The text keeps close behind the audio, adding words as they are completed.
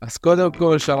אז קודם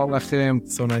כל, שלום לכם.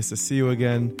 So nice to see you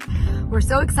again. We're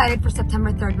so excited for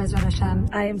September 3rd, Bezrat Hashem.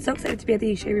 I am so excited to be at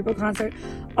the Ishay Ribo concert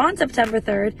on September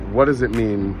 3rd. What does it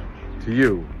mean to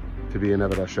you to be an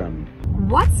Eved Hashem?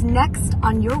 What's next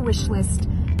on your wish list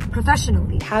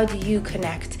professionally? How do you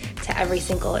connect to every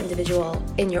single individual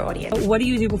in your audience? What do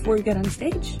you do before you get on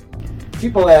stage?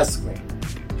 People ask me,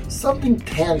 something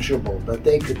tangible that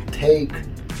they could take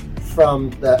from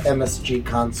the MSG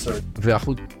concert.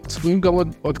 ואנחנו צפויים גם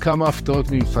עוד כמה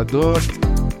הפתעות מיוחדות.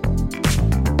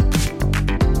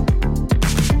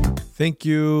 Thank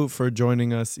you for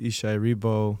joining us, Ishay,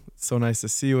 Ribo. It's so nice to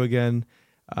see you again.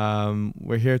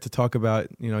 We're here to talk about,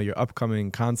 your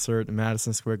upcoming concert in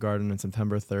Madison Square Garden on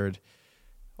September 3rd.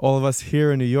 All of us here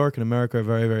in New York and America are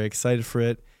very, very excited for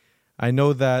it. I know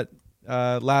that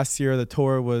last year the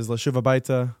tour was Lashuv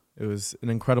Habayta. It was an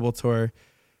incredible tour.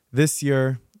 This year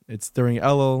it's during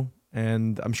Elul,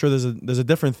 and I'm sure there's a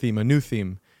different theme, a new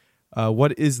theme.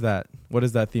 What is that? What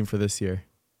is that theme for this year?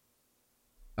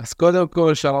 אז קודם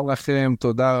כל, שלום לכם,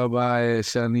 תודה רבה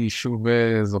שאני שוב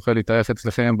זוכה להתארח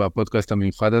אצלכם בפודקאסט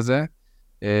המיוחד הזה.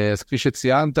 אז כפי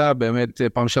שציינת, באמת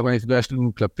פעם שעברה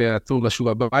נפגשנו כלפי הטור לשוב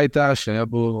הביתה, שהיה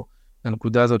בו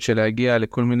הנקודה הזאת של להגיע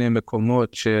לכל מיני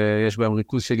מקומות שיש בהם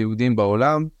ריכוז של יהודים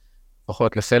בעולם,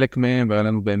 לפחות לחלק מהם, והיה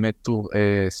לנו באמת טור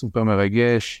סופר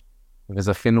מרגש,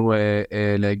 וזכינו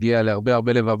להגיע להרבה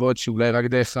הרבה לבבות, שאולי רק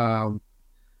דרך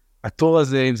הטור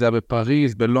הזה, אם זה היה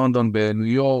בפריז, בלונדון, בניו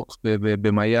יורק,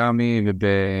 במיימי,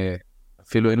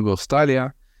 ואפילו היינו באוסטרליה,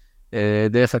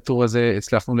 דרך הטור הזה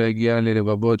הצלחנו להגיע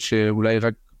ללבבות שאולי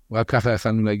רק ככה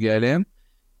יכולנו להגיע אליהם.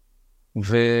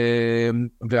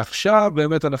 ועכשיו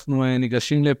באמת אנחנו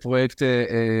ניגשים לפרויקט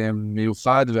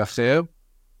מיוחד ואחר,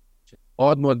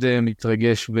 מאוד מאוד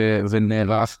מתרגש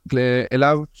ונערך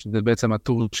אליו, שזה בעצם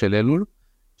הטור של אלול,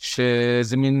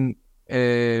 שזה מין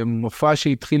מופע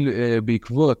שהתחיל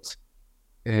בעקבות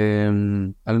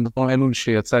על נורא אלול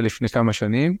שיצא לפני כמה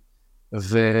שנים,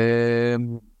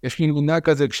 ויש לי נגונה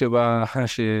כזה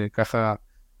שככה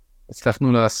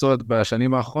הצלחנו לעשות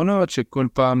בשנים האחרונות, שכל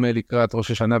פעם לקראת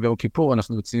ראש השנה ויום כיפור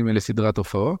אנחנו יוצאים לסדרת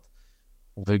הופעות,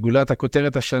 וגולת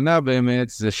הכותרת השנה באמת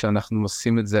זה שאנחנו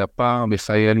עושים את זה הפעם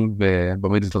בחיי אלול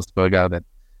במדיסון סקוור גארדן.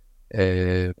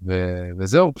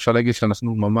 וזהו, אפשר להגיד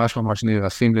שאנחנו ממש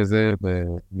נערכים לזה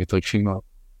ומתרגשים מאוד.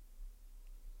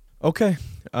 Okay.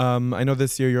 I know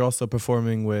this year you're also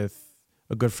performing with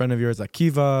a good friend of yours,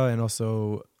 Akiva, and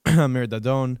also Amir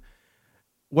Dadon.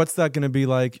 What's that going to be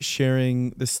like,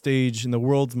 sharing the stage in the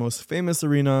world's most famous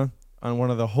arena on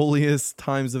one of the holiest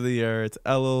times of the year? It's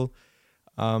Elul.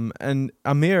 And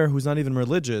Amir, who's not even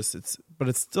religious, but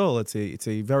it's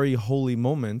a very holy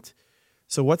moment.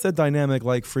 So what's that dynamic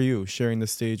like for you, sharing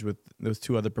the stage with those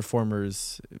two other performers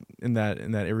in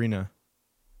that arena?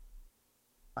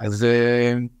 אז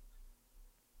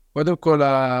קודם כל,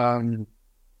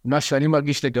 מה שאני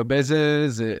מרגיש לגבי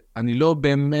זה אני לא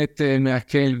באמת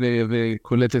מעכל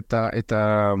וקולט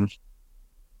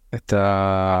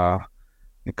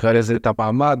נקרא לזה את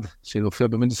המעמד שהופיע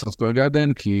במדיסון סקוור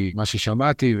גארדן, כי מה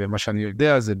ששמעתי ומה שאני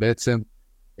יודע זה בעצם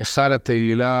אחד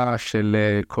התהילה של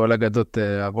כל אגדות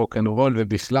הרוק אנד רול,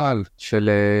 ובכלל של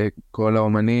כל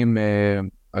האומנים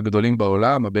הגדולים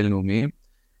בעולם, הבינלאומיים.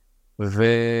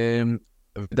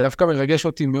 ודווקא מרגש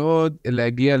אותי מאוד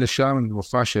להגיע לשם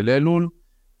במופע של אלול,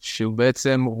 שהוא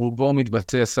בעצם רובו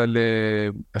מתבסס על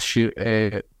השיר,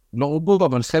 לא רובו,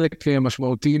 אבל חלק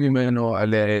משמעותי ממנו,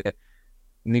 על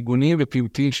ניגונים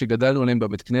ופיוטים שגדלנו עליהם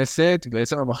בבית כנסת,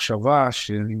 בעצם המחשבה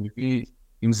שאני מביא,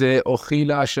 אם זה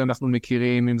אוכילה שאנחנו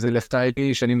מכירים, אם זה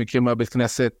לפתיילי שאני מכיר מהבית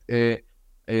כנסת,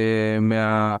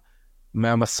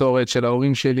 מהמסורת של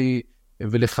ההורים שלי,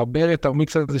 ולחבר את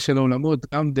המיקס הזה של העולמות,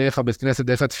 גם דרך הבית כנסת,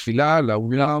 דרך התפילה,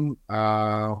 לעולם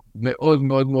המאוד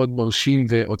מאוד מאוד מרשים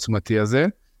ועוצמתי הזה.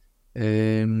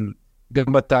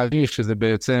 גם בתאריך, שזה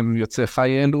בעצם יוצא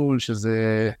חי אלול,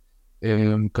 שזה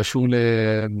קשור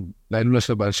להילולה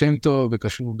של בעל שם טוב,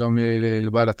 וקשור גם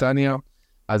לבעל התניא,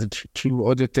 אז זה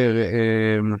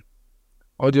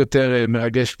עוד יותר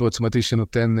מרגש ועוצמתי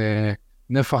שנותן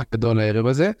נפח גדול לערב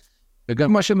הזה.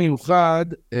 וגם מה שמיוחד,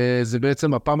 זה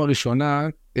בעצם הפעם הראשונה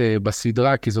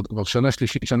בסדרה, כי זאת כבר שנה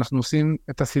שלישית שאנחנו עושים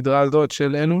את הסדרה הזאת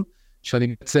של אלול,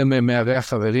 שאני בעצם מארח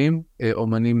חברים,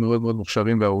 אומנים מאוד מאוד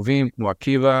מוכשרים ואהובים, כמו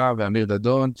עקיבא ואמיר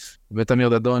דדון. ובית אמיר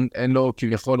דדון אין לו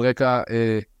כביכול רקע,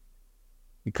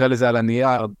 נקרא לזה על הנייר,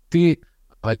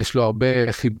 אבל יש לו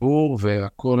הרבה חיבור,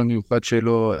 והכל המיוחד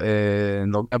שלו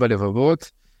נוגע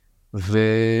בלבבות,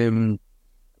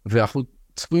 ואנחנו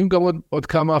צפויים גם עוד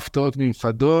כמה הפתעות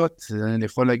מיוחדות. אני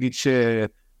יכול להגיד שאני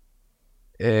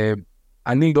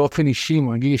באופן אישי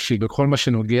מרגיש שבכל מה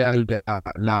שנוגע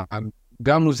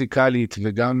גם מוזיקלית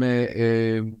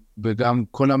וגם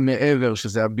כל המעבר,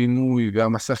 שזה הבינוי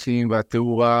והמסכים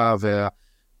והתאורה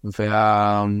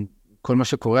וכל מה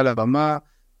שקורה על הבמה,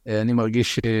 אני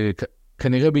מרגיש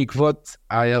שכנראה בעקבות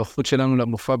ההיערכות שלנו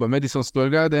למופע במדיסון סקוור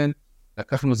גארדן,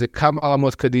 לקחנו זה כמה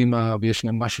רמות קדימה, ויש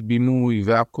ממש בינוי,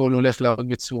 והכל הולך לעבוד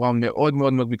בצורה מאוד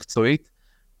מאוד מאוד מקצועית,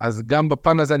 אז גם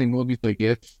בפן הזה אני מאוד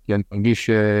מתרגש, כי אני מרגיש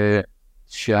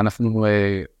שאנחנו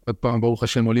עוד פעם ברוך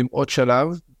השם עולים עוד שלב,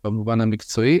 במובן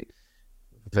המקצועי,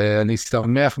 ואני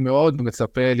שמח מאוד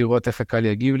ומצפה לראות איך הקהל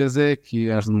יגיב לזה,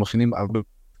 כי אנחנו מכינים הרבה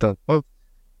יותר טוב,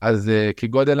 אז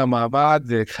כגודל המעמד,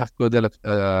 כך גודל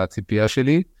הציפייה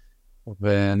שלי,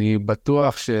 ואני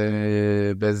בטוח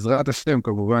שבעזרת השם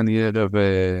כמובן יהיה ערב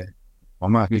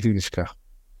ממש בלתי נשכח.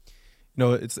 You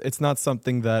know, it's not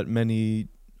something that many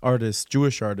artists,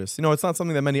 Jewish artists, you know, it's not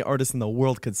something that many artists in the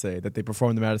world could say, that they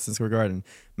perform the Madison Square Garden.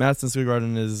 Madison Square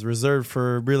Garden is reserved for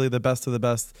really the best of the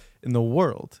best in the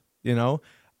world, you know?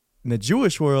 In the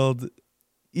Jewish world,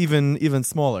 even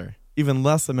smaller, even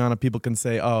less amount of people can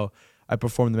say, oh, I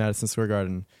performed the Madison Square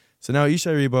Garden. So now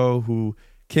Ishay Ribo, who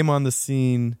came on the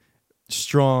scene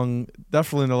strong,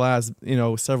 definitely in the last, you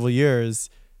know, several years,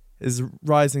 is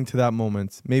rising to that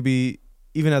moment. Maybe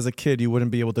even as a kid, you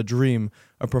wouldn't be able to dream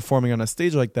of performing on a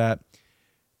stage like that.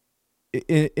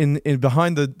 In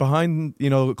behind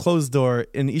you know, closed door,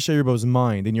 in Ishay Ribo's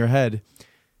mind, in your head,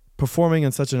 performing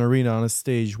in such an arena on a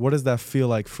stage, what does that feel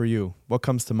like for you? What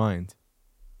comes to mind?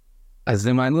 אז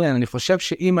זה מעניין, אני חושב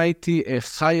שאם הייתי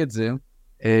חי את זה,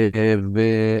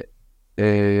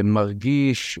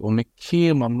 ומרגיש או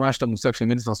מכיר ממש את המושג של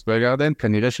מדיסון סקוור גארדן,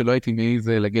 כנראה שלא הייתי מעיז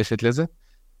לגשת לזה.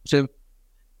 אני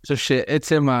חושב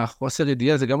שעצם החוסר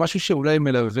ידיעה זה גם משהו שאולי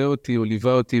מלווה אותי או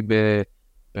ליווה אותי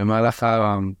במהלך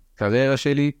הקריירה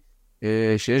שלי,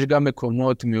 שיש גם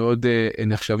מקומות מאוד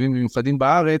נחשבים ומיוחדים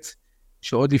בארץ,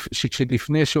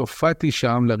 שלפני שהופעתי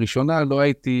שם לראשונה לא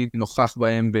הייתי נוכח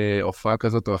בהם בהופעה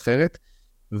כזאת או אחרת,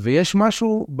 ויש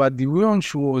משהו בדמיון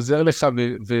שהוא עוזר לך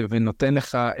ונותן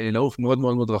לך לעוף מאוד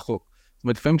מאוד מאוד רחוק. זאת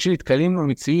אומרת, לפעמים כשנתקלים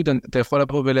במציאות, אתה יכול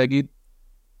לבוא ולהגיד,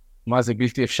 מה זה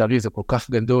בלתי אפשרי, זה כל כך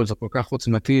גדול, זה כל כך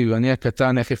עוצמתי, ואני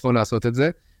הקטן, איך יכול לעשות את זה?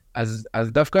 אז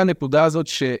דווקא הנקודה הזאת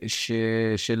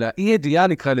של האי ידיעה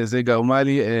נקרא לזה, גרמה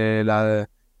לי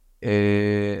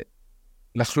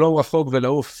לחלום רחוק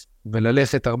ולעוף,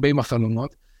 וללכת הרבה עם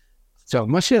החלומות. עכשיו,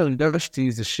 מה שהרגשתי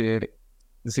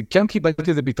זה כן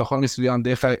קיבלתי איזה ביטחון מסוים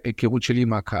דרך ההיכרות שלי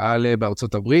מהקהל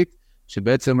בארצות הברית,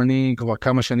 שבעצם אני כבר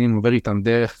כמה שנים עובר איתם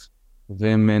דרך,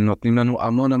 והם נותנים לנו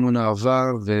המון המון אהבה,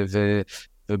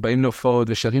 ובאים להופעות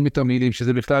ושרים את המילים,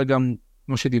 שזה בכלל גם,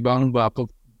 כמו שדיברנו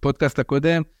בפודקאסט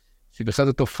הקודם, שבכלל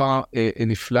זו תופעה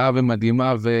נפלאה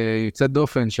ומדהימה ויוצאת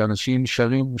דופן, שאנשים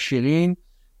שרים שירים,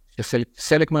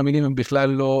 שחלק מהמילים הם בכלל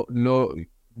לא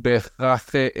בהכרח,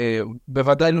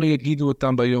 בוודאי לא יגידו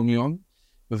אותם ביום יום,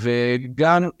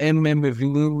 וגם הם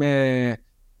מבינים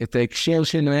את ההקשר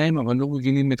שלהם, אבל לא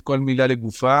מבינים את כל מילה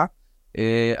לגופה,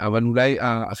 אבל אולי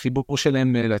החיבור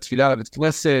שלהם לתפילה, לבית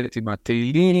כנסת, עם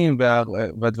התהילים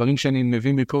והדברים שאני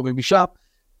מביא מפה ומשם,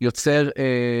 יוצר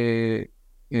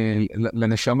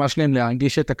לנשמה שלהם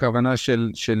להרגיש את הכוונה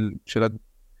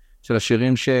של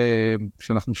השירים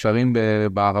שאנחנו שרים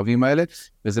בערבים האלה,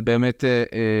 וזה באמת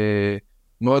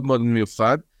מאוד מאוד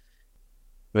מיוחד.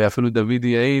 ואפילו דוד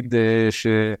יעיד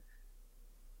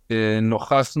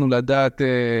שנוחסנו לדעת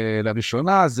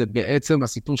לראשונה, זה בעצם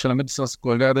הסיפור של המדיסון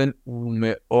סקוור גארדן הוא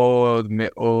מאוד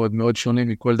מאוד מאוד שונה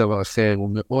מכל דבר אחר, הוא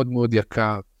מאוד מאוד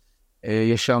יקר,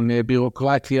 יש שם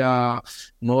בירוקרטיה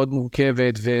מאוד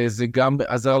מורכבת, וזה גם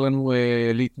עזר לנו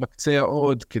להתמקצע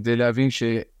עוד, כדי להבין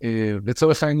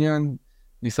שלצורך העניין,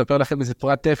 אני אספר לכם איזה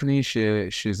פרט טכני,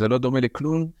 שזה לא דומה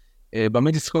לכלום,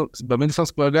 במדיסון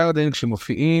סקוור גארדן,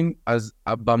 כשמופיעים, אז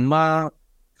הבמה,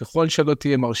 ככל שלא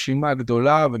תהיה מרשימה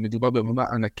גדולה, ומדובר בבמה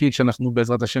ענקית שאנחנו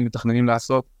בעזרת השם מתכננים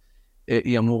לעשות,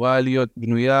 היא אמורה להיות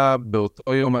בנויה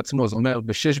באותו יום עצמו, זאת אומרת,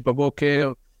 ב-6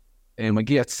 בבוקר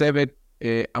מגיע צוות,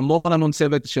 המון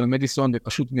צוות של המדיסון,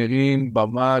 ופשוט נראים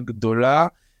במה גדולה,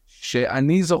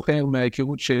 שאני זוכר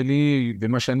מההיכרות שלי,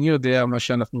 ומה שאני יודע, מה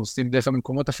שאנחנו עושים דרך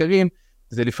במקומות אחרים,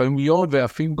 זה לפעמים יום,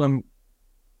 ואפילו גם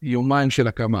יומיים של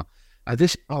הקמה. אז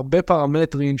יש הרבה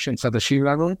פרמטרים שהם חדשים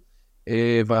לנו,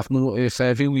 ואנחנו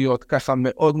חייבים להיות ככה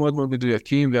מאוד מאוד מאוד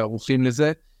מדויקים וערוכים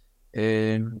לזה.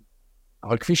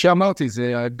 אבל כפי שאמרתי,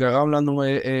 זה גרם לנו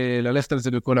ללכת על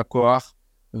זה בכל הכוח,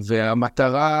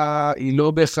 והמטרה היא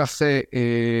לא בהכרח,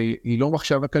 היא לא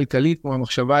מחשבה כלכלית, כמו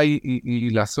המחשבה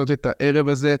היא לעשות את הערב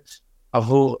הזה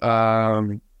עבור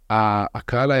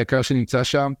הקהל היקר שנמצא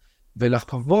שם,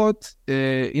 ולחוות,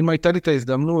 אם הייתה לי את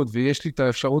ההזדמנות, ויש לי את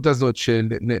האפשרות הזאת של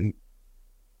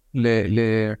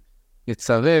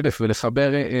לצרף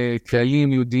ולחבר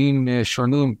קהלים יהודיים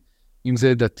שונים, אם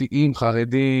זה דתיים,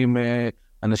 חרדים,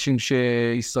 אנשים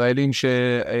ישראלים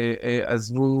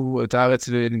שעזבו את הארץ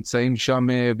ונמצאים שם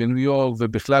בניו יורק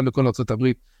ובכלל בכל ארצות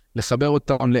הברית, לחבר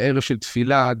אותם לערב של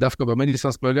תפילה, דווקא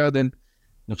במדיסון סקוור גארדן.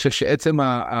 אני חושב שעצם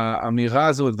האמירה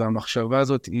הזאת והמחשבה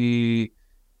הזאת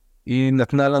היא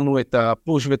נתנה לנו את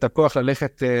הפוש ואת הכוח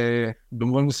ללכת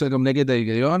במובן מסוים גם נגד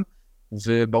ההיגיון,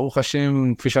 וברוך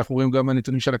השם, כפי שאנחנו רואים גם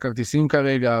בנתונים של הכרטיסים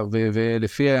כרגע,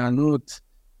 ולפי הענות,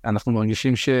 אנחנו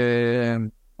מרגישים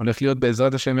שהולך להיות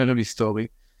בעזרת השם ערב היסטורי,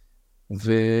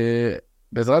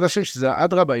 ובעזרת השם שזה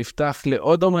אדרבה יפתח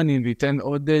לעוד אומנים, וייתן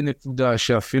עוד נקודה,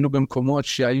 שאפילו במקומות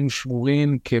שהיו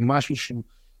שבורים כמשהו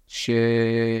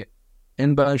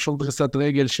שאין בה שום דריסת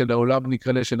רגל של העולם,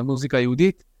 נקרא לה, של המוזיקה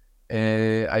היהודית,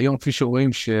 היום כפי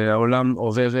שרואים שהעולם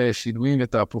עובר שינויים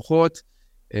ותהפוכות,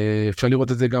 אפשר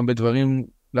לראות את זה גם בדברים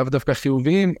לאו דווקא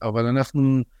חיוביים, אבל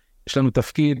יש לנו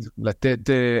תפקיד לתת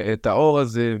את האור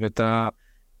הזה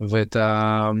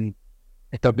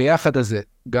את הביחד הזה,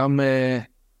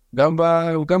 גם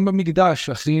במקדש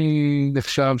הכי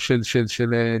נחשב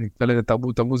של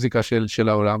תרבות המוזיקה של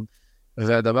העולם,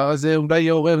 והדבר הזה אולי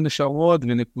יעורר נשמות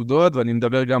ונקודות, ואני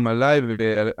מדבר גם עליי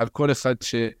ועל כל אחד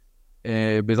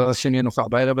שבעזרת השם יהיה נוכח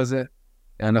בערב הזה,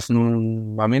 אנחנו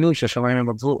מאמינים שהשמיים הם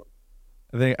בגבול.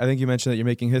 I think you mentioned that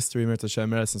you're making history, Eretz Hashem,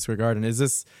 Madison Square Garden. Is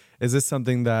this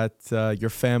something that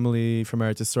your family from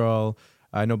Eretz Yisrael,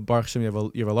 I know Baruch Hashem,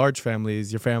 you have a large family. Is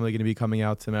your family going to be coming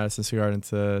out to Madison Square Garden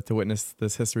to witness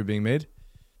this history being made?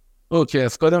 אוקיי,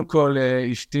 אז קודם כל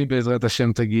אשתי בעזרת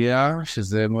השם תגיע,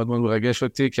 שזה מאוד מאוד מרגש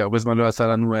אותי, כי הרבה זמן לא יצא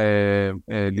לנו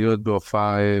להיות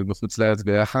בהופעה בחוץ לארץ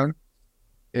ביחד.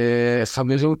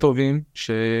 חברים טובים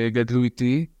שגדלו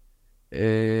איתי,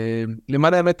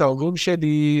 למען האמת ההורים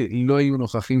שלי לא יהיו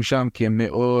נוכחים שם, כי הם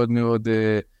מאוד מאוד,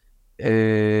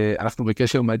 אנחנו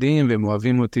בקשר מדהים, והם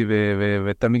אוהבים אותי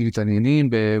ותמיד מתעניינים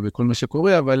בכל מה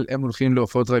שקורה, אבל הם הולכים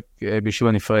להופעות רק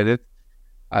בישיבה נפרדת,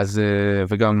 אז,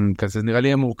 וגם כזה נראה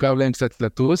לי הם מורכב להם קצת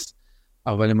לטוס,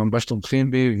 אבל הם ממש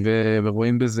תומכים בי,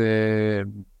 ורואים בזה,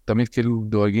 תמיד כאילו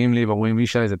דואגים לי, ורואים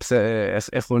אישה,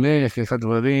 איך הולך, איך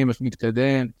הדברים, איך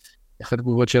מתקדם, איך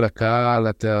התגובות של הקהל,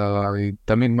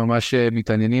 תמיד ממש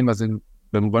מתעניינים, אז הם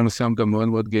במובן מסוים גם מאוד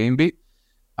מאוד גאים בי,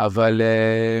 אבל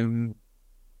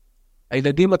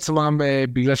הילדים עצמם,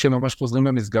 בגלל שהם ממש חוזרים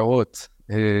למסגרות,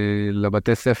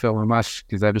 לבתי ספר ממש,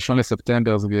 כי זה הראשון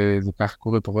לספטמבר, זה כך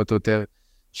קורה פחות או יותר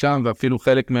שם, ואפילו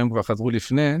חלק מהם כבר חזרו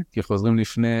לפני, כי חוזרים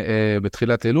לפני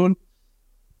בתחילת אלול,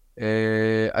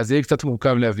 אז זה יהיה קצת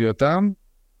מורכב להביא אותם,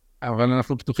 אבל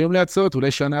אנחנו פתוחים להצעות,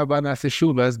 אולי שנה הבאה נעשה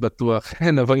שוב, ואז בטוח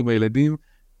נבוא עם הילדים,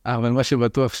 אבל מה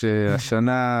שבטוח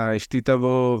שהשנה אשתי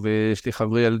תבוא, ויש לי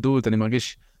חברי ילדות, אני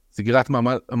מרגיש סגירת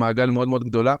מעגל מאוד מאוד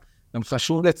גדולה. גם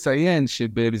חשוב לציין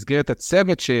שבמסגרת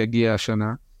הצוות שיגיע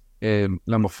השנה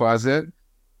למופע הזה,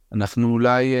 אנחנו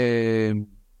אולי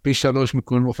פי 3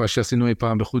 מכל מופע שעשינו אי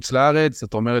פעם בחוץ לארץ,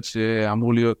 זאת אומרת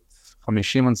שאמור להיות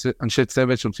 50 אנשי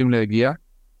צוות שהולכים להגיע,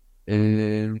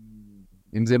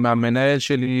 אם זה מהמנהל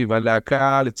שלי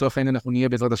והלהקה, לצורך העניין אנחנו נהיה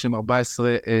בעזרת השם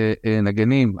 14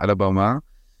 נגנים על הבמה,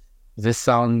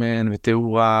 וסאונדמן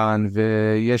ותאורן,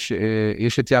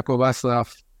 ויש את יעקב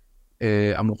אסרף,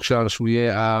 המוכשר שהוא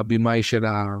יהיה הבימאי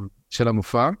של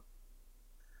המופע.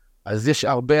 אז יש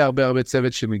הרבה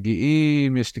צוות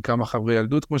שמגיעים, יש לי כמה חברי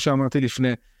ילדות, כמו שאמרתי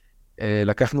לפני,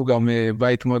 לקחנו גם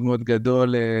בית מאוד מאוד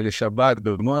גדול לשבת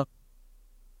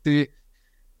במוטי,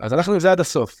 אז הלכנו עם זה עד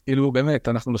הסוף, כאילו באמת,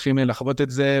 אנחנו הולכים לחוות את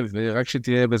זה, ורק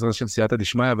שתהיה בעזרת השם סייעתא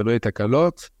דשמיא ולא יהיה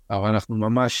תקלות, אבל אנחנו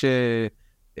ממש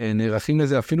נערכים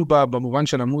לזה, אפילו במובן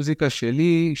של המוזיקה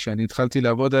שלי, שאני התחלתי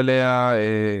לעבוד עליה,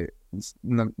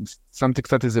 שמתי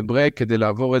קצת איזה ברק כדי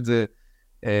לעבור את זה,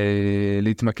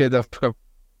 להתמקד דווקא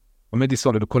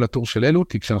במדיסון ובכל הטור של אלו,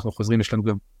 כי כשאנחנו חוזרים יש לנו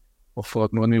גם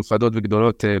הופעות מאוד מיוחדות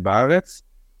וגדולות בארץ,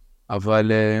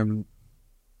 אבל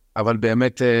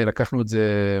באמת לקחנו את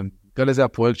זה, נקרא לזה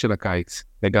הפרויקט של הקיץ,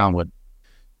 לגמרי.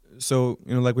 So,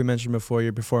 like we mentioned before,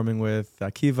 you're performing with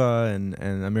Akiva and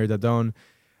Amir Dadon.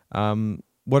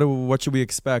 What should we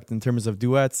expect in terms of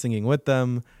duets, singing with them?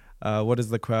 What is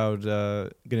the crowd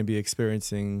going to be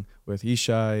experiencing with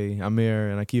Ishay, Amir,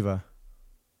 and Akiva?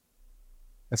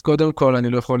 אז קודם כל, אני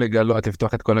לא יכול לגלות,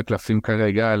 לפתוח את כל הקלפים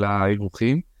כרגע על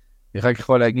האירוחים. אני רק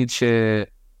יכול להגיד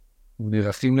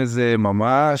שנערכים לזה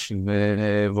ממש,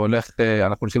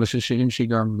 אנחנו הולכים לשיר שירים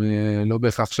שגם לא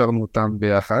בהכרח שרנו אותם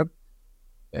ביחד.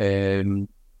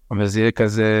 אבל זה יהיה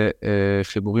כזה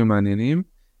חיבורים מעניינים.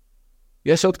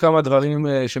 יש עוד כמה דברים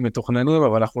שמתוכננים,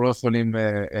 אבל אנחנו לא יכולים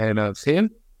להתחיל.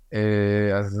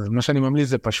 אז מה שאני ממליץ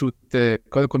זה פשוט,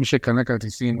 קודם כל מי שקנה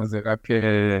כרטיסים, אז זה רק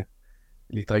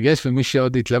להתרגש, ומי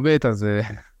שעוד יתלבט, אז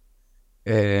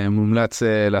מומלץ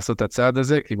לעשות את הצעד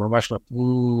הזה, כי ממש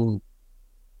נתנו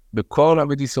בכל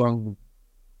המדיסון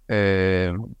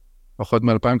פחות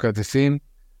מ-2,000 כרטיסים,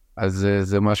 אז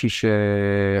זה משהו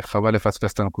שחבל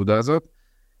לפספס את הנקודה הזאת.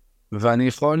 ואני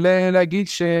יכול להגיד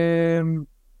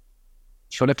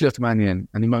שהולך להיות מעניין.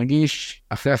 אני מרגיש,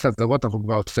 אחרי החזרות, אנחנו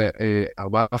כבר עושה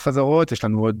 4 חזרות, יש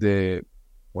לנו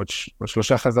עוד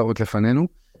 3 חזרות לפנינו.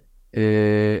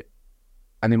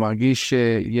 אני מרגיש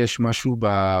שיש משהו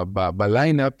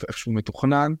בליינאפ, איכשהו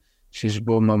מתוכנן, שיש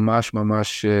בו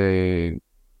ממש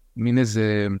מין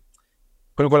איזה...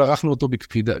 קודם כל ערכנו אותו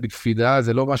בקפידה,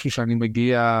 זה לא משהו שאני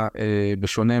מגיע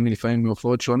בשונה מלפעמים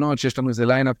מהופעות שונות, שיש לנו איזה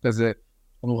ליינאפ כזה,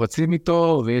 אנחנו רצים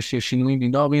איתו, ויש שינויים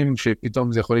מינוריים,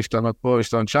 שפתאום זה יכול להשתנות פה,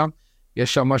 להשתנות שם,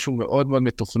 יש שם משהו מאוד מאוד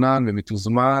מתוכנן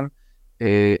ומתוזמן,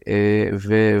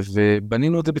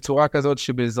 ובנינו את זה בצורה כזאת,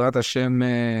 שבעזרת השם,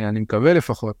 אני מקווה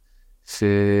לפחות,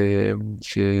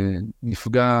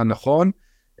 שנפגע נכון,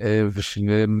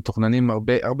 ושמתוכננים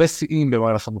הרבה שיאים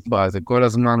במהלך המופע, זה כל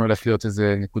הזמן הולך להיות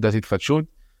איזה נקודת התחדשות,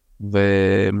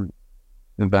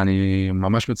 ואני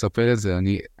ממש מצפה לזה,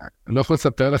 אני לא יכול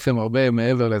לספר לכם הרבה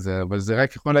מעבר לזה, אבל זה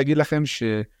רק יכול להגיד לכם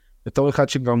שבתור אחד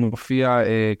שכבר מופיע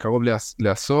קרוב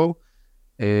לעשור,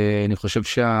 אני חושב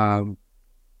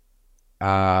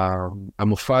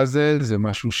שהמופע הזה זה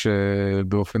משהו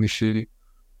שבאופן אישי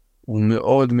הוא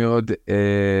מאוד מאוד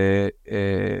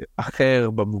אחר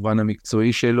במובן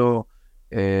המקצועי שלו,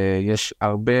 יש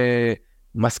הרבה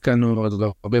מסקנות,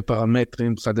 הרבה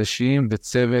פרמטרים חדשים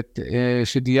וצוות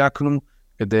שדייקנו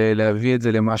כדי להביא את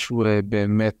זה למשהו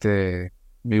באמת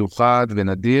מיוחד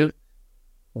ונדיר,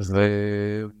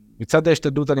 ומצד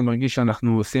ההשתדלות אני מרגיש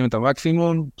שאנחנו עושים את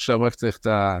המקסימום, עכשיו רק צריך את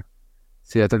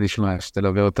סייעתא דשמיא,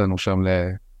 שתלווה אותנו שם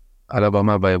על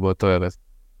הבמה באותו ערב.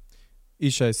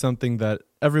 Ishay, something that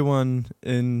everyone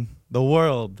in the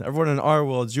world, everyone in our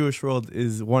world, Jewish world,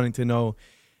 is wanting to know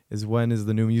is when is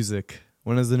the new music?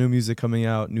 When is the new music coming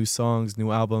out? New songs,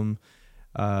 new album?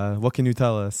 What can you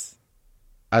tell us?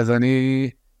 אז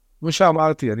כמו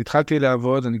שאמרתי, אני התחלתי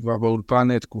לעבוד, אני כבר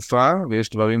באולפן תקופה, ויש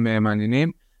דברים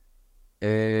מעניינים.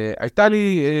 הייתה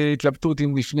לי התלבטות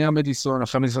עם לפני המדיסון,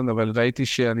 אחרי המדיסון, אבל ראיתי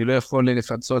שאני לא יכול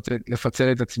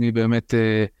לפצל את עצמי באמת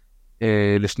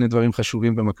לשני דברים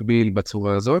חשובים במקביל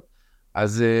בצורה הזאת.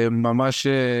 אז ממש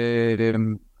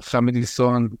אחרי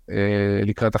המדיסון,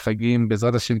 לקראת החגים,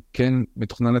 בעזרת השם כן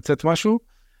מתוכנן לצאת משהו,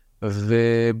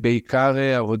 ובעיקר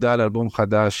עבודה על אלבום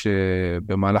חדש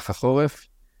במהלך החורף.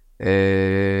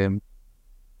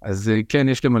 אז כן,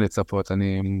 יש למה לצפות,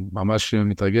 אני ממש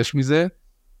מתרגש מזה,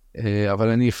 אבל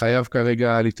אני חייב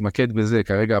כרגע להתמקד בזה,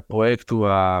 כרגע הפרויקט הוא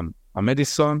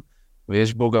המדיסון,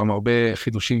 ויש בו גם הרבה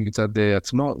חידושים מצד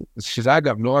עצמו, שזה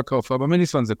אגב, לא רק ההופעה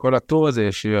במדיסון, זה כל הטור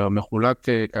הזה שמחולק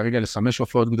כרגע ל5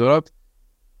 הופעות גדולות,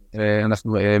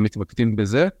 אנחנו מתמקדים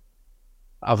בזה,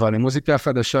 אבל המוזיקה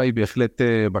החדשה היא בהחלט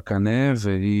בקנה,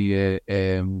 והיא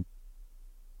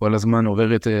כל הזמן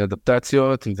עוברת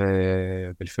אדפטציות,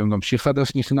 ולפעמים גם שיר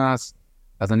חדש נכנס,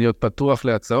 אז אני עוד פתוח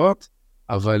להצעות,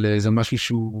 אבל זה משהו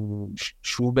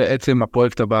שהוא בעצם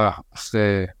הפרויקט הבא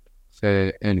אחרי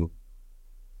אלו.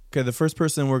 Okay, the first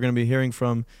person we're going to be hearing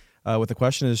from with a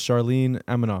question is Charlene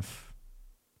Amanoff.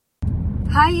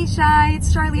 Hi, Ishay. It's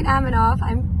Charlene Amanoff.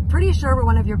 I'm pretty sure we're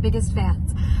one of your biggest fans.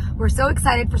 We're so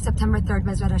excited for September 3rd,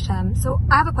 Bezrat Hashem. So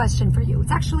I have a question for you.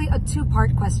 It's actually a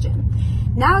 2-part question.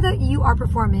 Now that you are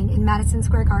performing in Madison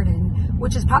Square Garden,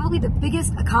 which is probably the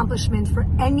biggest accomplishment for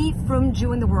any frum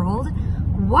Jew in the world,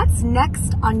 what's next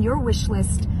on your wish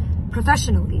list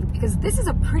professionally? Because this is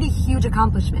a pretty huge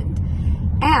accomplishment.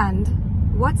 And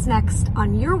what's next on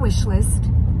your wish list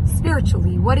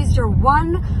spiritually? What is your one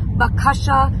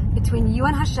bakasha between you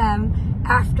and Hashem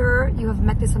after you have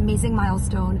met this amazing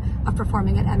milestone of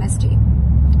performing at MSG?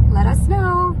 Let us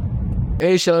know.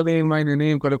 היי שרלין, מה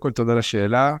העניינים? קודם כל תודה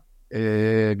לשאלה.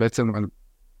 בעצם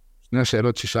שני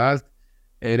השאלות ששאלת.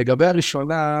 לגבי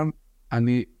הראשונה,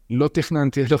 אני לא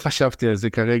תכננתי, לא חשבתי על זה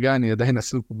כרגע, אני עדיין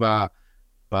עסוק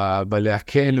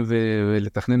בלהקל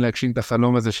ולתכנן להגשים את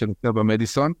החלום הזה שנוצר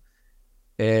במדיסון.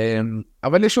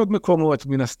 אבל יש עוד מקומות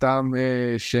מן הסתם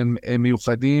שהם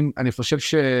מיוחדים, אני חושב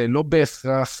שלא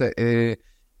בהכרח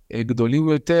גדולים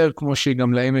יותר, כמו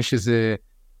שגם להם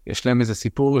יש להם איזה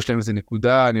סיפור, יש להם איזה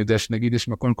נקודה, אני יודע שנגיד יש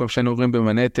מקום כל שאני עוברים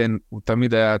במנהטן, הוא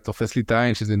תמיד היה תופס לי את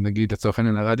העין, שזה נגיד לצורך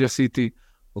העניין הרדיו סיטי,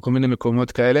 או כל מיני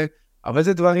מקומות כאלה, אבל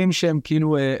זה דברים שהם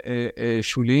כאילו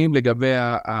שוליים לגבי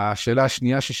השאלה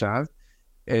השנייה ששאלת,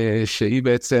 שהיא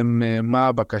בעצם מה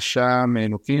הבקשה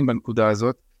מנוקים בנקודה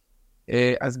הזאת,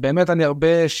 אז באמת אני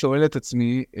הרבה שואל את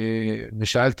עצמי,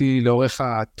 ושאלתי לאורך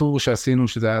הטור שעשינו,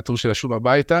 שזה היה הטור של השוב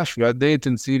הביתה, שהוא היה די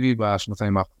אינטנסיבי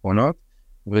בשנתיים האחרונות,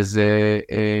 וזה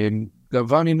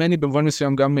גבה ממני במובן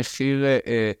מסוים גם מחיר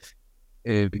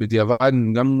בדיעבד,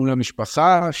 גם מול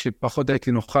המשפחה, שפחות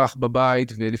הייתי נוכח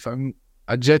בבית, ולפעמים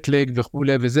הג'טלג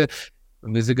וכולי,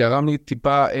 וזה גרם לי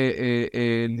טיפה,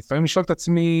 לפעמים לשאול את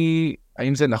עצמי,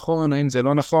 האם זה נכון, האם זה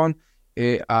לא נכון,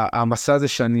 המסע הזה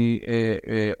שאני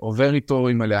עובר איתו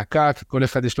עם הלהקה, כי כל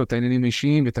אחד יש לו את העניינים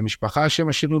האישיים, ואת המשפחה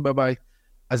שמשאירים בבית,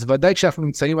 אז ודאי כשאנחנו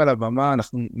נמצאים על הבמה,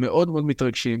 אנחנו מאוד מאוד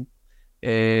מתרגשים,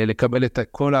 לקבל את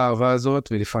כל האהבה הזאת,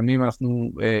 ולפעמים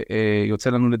אנחנו, יוצא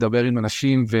לנו לדבר עם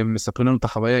אנשים, ומספרים לנו את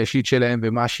החוויה האישית שלהם,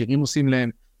 ומה השירים עושים להם,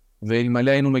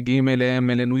 ואלמלא היינו מגיעים אליהם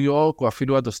לניו יורק, או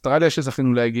אפילו עד אוסטרליה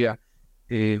שזכינו להגיע,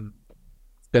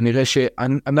 כנראה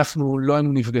שאנחנו לא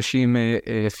היינו נפגשים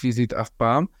פיזית אף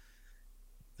פעם,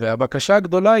 והבקשה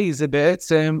הגדולה היא, זה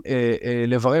בעצם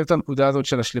לברר את הנקודה הזאת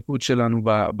של השליחות שלנו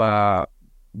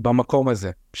במקום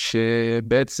הזה,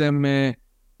 שבעצם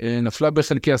נפלה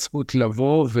בחלקי הזכות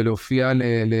לבוא ולהופיע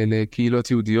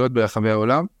לקהילות יהודיות ברחבי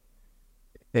העולם,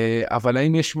 אבל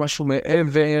האם יש משהו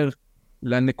מעבר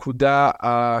לנקודה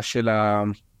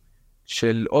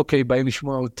של אוקיי, באים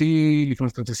לשמוע אותי,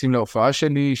 לקנות כרטיסים להופעה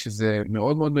שלי, שזה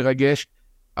מאוד מאוד מרגש,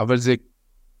 אבל זה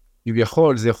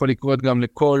כביכול, זה יכול לקרות גם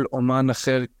לכל אומן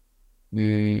אחר,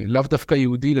 לאו דווקא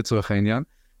יהודי לצורך העניין,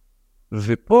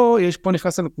 ופה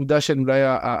נכנס הנקודה של אולי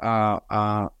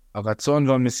הרצון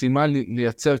והמשימה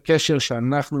לייצר קשר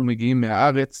שאנחנו מגיעים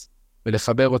מהארץ,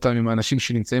 ולחבר אותם עם האנשים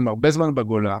שנמצאים הרבה זמן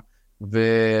בגולה,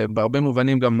 ובהרבה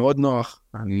מובנים גם מאוד נוח.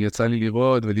 יצא לי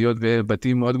לראות ולהיות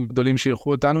בבתים מאוד גדולים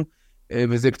שירכו אותנו,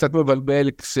 וזה קצת מבלבל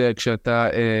כשאתה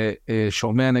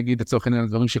שומע, נגיד, לצורך העניין,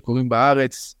 הדברים שקורים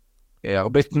בארץ,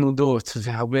 הרבה תנודות,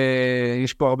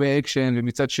 יש פה הרבה אקשן,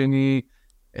 ומצד שני,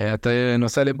 אתה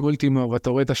נוסע לבולטימור, ואתה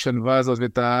רואה את השלווה הזאת,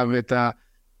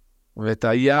 ואת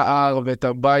היער, ואת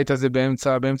הבית הזה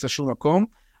באמצע שום מקום,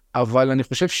 אבל אני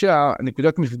חושב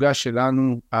שהנקודת מפגש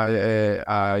שלנו,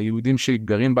 היהודים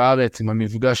שגרים בארץ, עם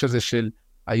המפגש הזה של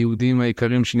היהודים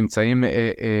העיקרים שנמצאים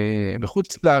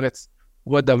בחוץ לארץ,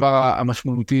 הוא הדבר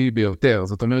המשמעותי ביותר.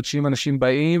 זאת אומרת שאם אנשים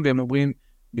באים והם אומרים,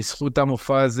 בזכות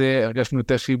המופע הזה הרגשנו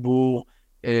יותר חיבור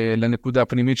לנקודה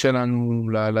הפנימית שלנו,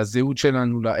 לזהות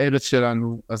שלנו, לארץ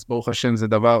שלנו, אז ברוך השם זה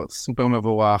דבר סופר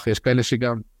מבורך. יש כאלה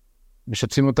שגם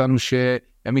משתפים אותנו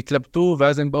שהם התלבטו,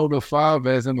 ואז הם באו להופעה,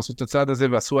 ואז הם עשו את הצעד הזה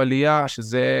ועשו עלייה,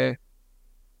 שזה,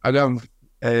 אגב,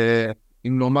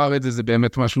 אם לומר את זה, זה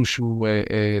באמת משהו שהוא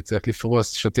צריך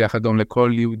לפרוס שטיח אדום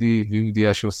לכל יהודי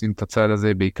ויהודייה שעושים את הצעד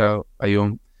הזה, בעיקר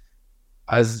היום.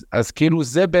 אז כאילו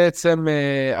זה בעצם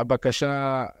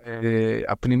הבקשה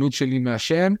הפנימית שלי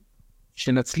מהשם,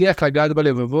 שנצליח לגעת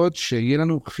בלבבות, שיהיה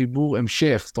לנו חיבור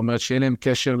המשך, זאת אומרת שיהיה להם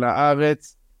קשר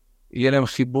לארץ, יהיה להם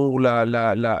חיבור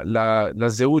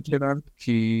לזהות שלנו,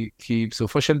 כי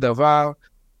בסופו של דבר,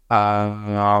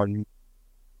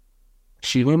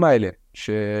 השירים האלה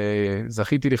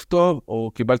שזכיתי לכתוב,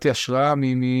 או קיבלתי השראה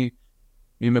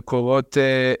ממקורות,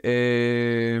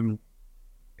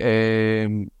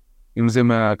 אם זה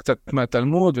קצת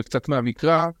מהתלמוד וקצת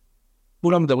מהמקרא,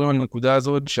 כולם מדברים על הנקודה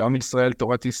הזאת, שעם ישראל,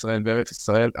 תורת ישראל וארץ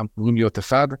ישראל, אמורים להיות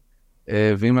אחד,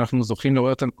 ואם אנחנו זוכים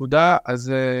לעורר את הנקודה,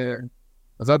 אז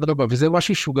עד רבה, וזה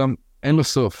משהו שהוא גם אין לו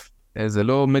סוף, זה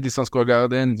לא מדיסון סקוור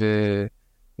גארדן,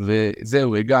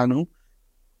 וזהו, הגענו.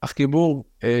 החיבור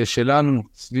שלנו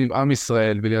סביב עם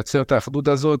ישראל, ולייצר את האחדות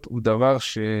הזאת, הוא דבר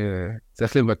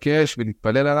שצריך לבקש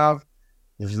ולהתפלל עליו,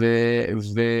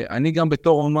 ואני גם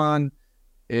בתור אומן,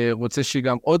 רוצה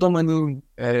שגם עוד אומנים,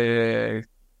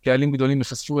 קהלים גדולים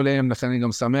יחשפו אליהם, לכן אני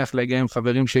גם שמח להגיע עם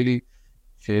חברים שלי,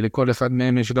 שלכל אחד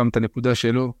מהם יש גם את הנקודה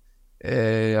שלו,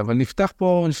 אבל נפתח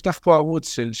פה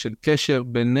ערוץ של קשר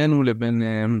בינינו לבין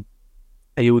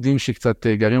היהודים שקצת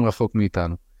גרים רחוק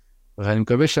מאיתנו. ואני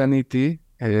מקווה שעניתי,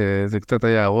 זה קצת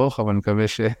היה ארוך, אבל אני מקווה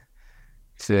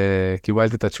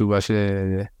שקיבלת את התשובה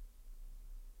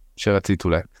שרצית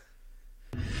אולי.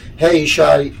 Hey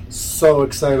Ishay, so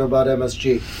excited about MSG.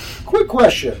 Quick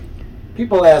question.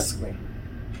 People ask me,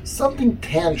 something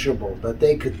tangible that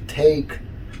they could take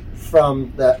from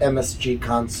the MSG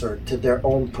concert to their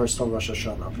own personal Rosh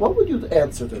Hashanah. What would you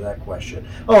answer to that question?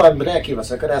 Oh, I'm Bnei Akiva,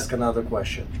 so I could ask another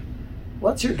question.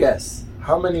 What's your guess?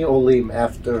 How many Olim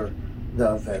after the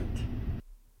event?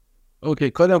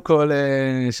 אוקיי, קודם כל,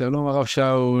 שלום הרב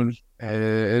שאול,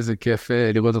 איזה כיף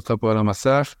לראות אותך פה על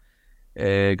המסך.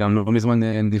 גם לא מזמן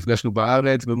נפגשנו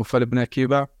בארץ במופע לבני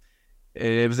עקיבא,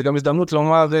 וזה גם הזדמנות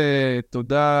לומר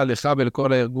תודה לך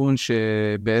ולכל הארגון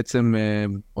שבעצם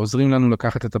עוזרים לנו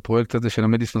לקחת את הפרויקט הזה של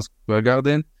המדיסון סקוור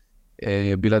גארדן.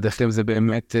 בלעדיכם זה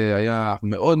באמת היה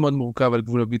מאוד מאוד מורכב על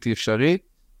גבול הבלתי אפשרי,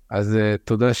 אז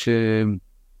תודה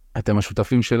שאתם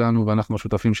השותפים שלנו ואנחנו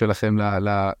השותפים שלכם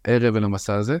לערב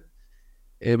ולמסע הזה.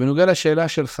 בנוגע לשאלה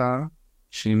שלך,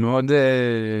 שהיא מאוד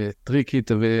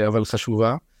טריקית אבל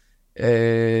חשובה.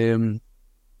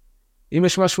 אם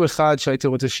יש משהו אחד שהייתי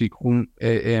רוצה שיקרו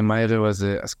מהערב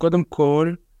הזה, אז קודם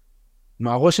כל,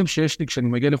 מהרושם שיש לי כשאני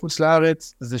מגיע לחוץ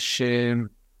לארץ, זה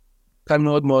שקל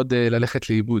מאוד מאוד ללכת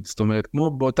לאיבוד. זאת אומרת,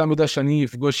 כמו באותה מידה שאני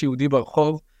אפגוש יהודי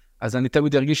ברחוב, אז אני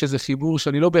תמיד ארגיש איזה חיבור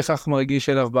שאני לא בהכרח מרגיש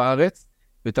אליו בארץ,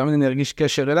 ותמיד אני ארגיש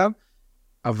קשר אליו,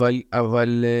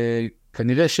 אבל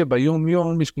כנראה שביום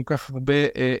יום יש כל כך הרבה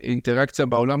אינטראקציה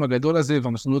בעולם הגדול הזה,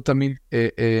 ואנחנו לא תמיד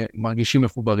מרגישים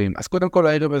מחוברים. אז קודם כל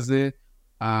הערב הזה,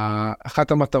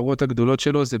 אחת המטרות הגדולות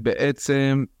שלו זה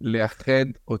בעצם לאחד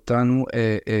אותנו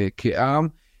כעם,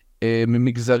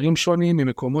 ממגזרים שונים,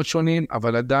 ממקומות שונים,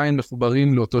 אבל עדיין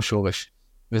מחוברים לאותו שורש.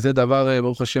 וזה דבר,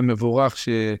 ברוך השם, מבורך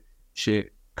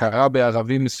שקרה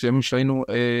בערבים מסוימים שהיינו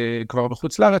כבר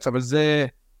בחוץ לארץ, אבל זה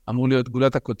אמור להיות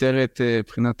גולת הכותרת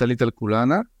מבחינת טלית על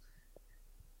כולנה.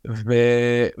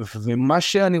 ומה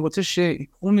שאני רוצה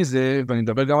שיקרו מזה, ואני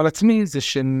מדבר גם על עצמי, זה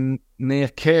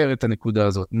שנייקר את הנקודה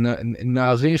הזאת,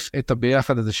 נעריך את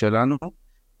הביחד הזה שלנו,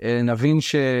 נבין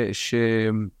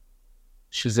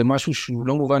שזה משהו שהוא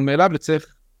לא מובן מאליו,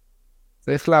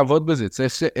 צריך לעבוד בזה,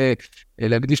 צריך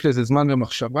להקדיש לזה זמן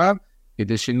ומחשבה,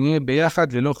 כדי שנהיה ביחד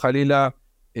ולא חלילה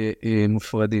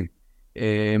מופרדים.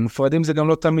 מופרדים זה גם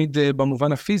לא תמיד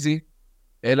במובן הפיזי,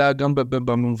 אלא גם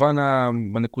במובן,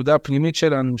 בנקודה הפנימית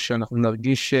שלנו, שאנחנו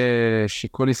נרגיש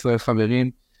שכל ישראל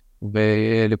חברים,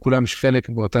 ולכולם יש חלק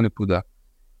באותה נקודה.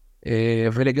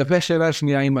 ולגבי השאלה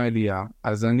השנייה עם העלייה,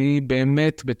 אז אני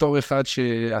באמת בתור אחד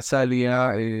שעשה עלייה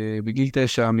בגיל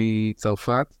 9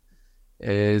 מצרפת,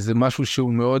 זה משהו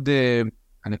שהוא מאוד,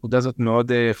 הנקודה הזאת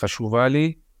מאוד חשובה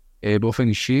לי באופן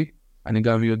אישי. אני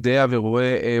גם יודע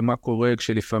ורואה מה קורה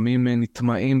כשלפעמים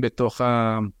נטמעים בתוך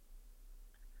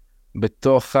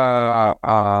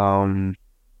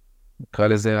נקרא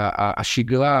לזה,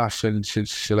 השגרה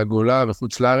של הגולה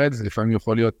וחוץ לארץ, זה לפעמים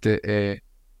יכול להיות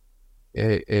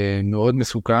מאוד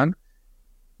מסוכן,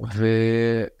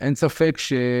 ואין ספק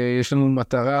שיש לנו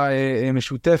מטרה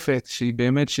משותפת, שהיא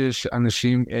באמת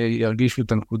שאנשים ירגישו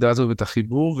את הנקודה הזו ואת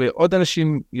החיבור, ועוד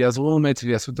אנשים יעזרו אומץ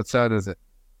ויעשו את הצעד הזה.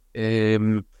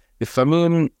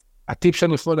 לפעמים הטיפ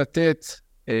שאני יכול לתת,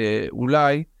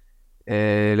 אולי,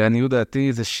 לעניות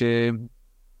דעתי, זה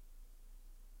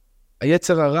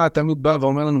שהיצר הרע תמיד בא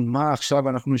ואומר לנו, מה עכשיו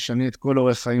אנחנו נשנה את כל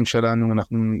אורך חיים שלנו,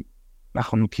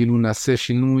 אנחנו כאילו נעשה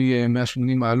שינוי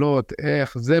 180 מעלות,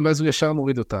 איך זה, ואז הוא ישר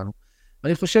מוריד אותנו.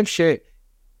 אני חושב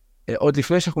שעוד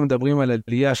לפני שאנחנו מדברים על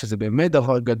עלייה, שזה באמת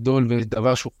דבר גדול,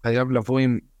 ודבר שהוא חייב לבוא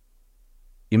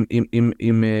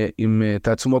עם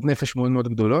תעצומות נפש מאוד מאוד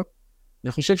גדולות,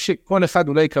 אני חושב שכל אחד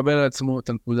אולי יקבל על עצמו את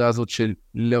הנקודה הזאת של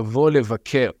לבוא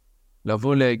לבקר,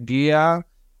 לבוא להגיע,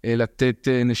 לתת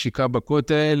נשיקה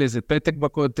בכותל, איזה פתק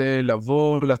בכותל,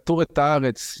 לבוא לטור את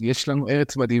הארץ. יש לנו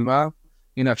ארץ מדהימה.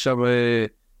 הנה עכשיו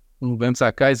הוא באמצע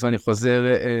הקיץ ואני חוזר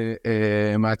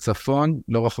מהצפון,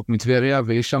 לא רחוק מטבריה,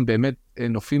 ויש שם באמת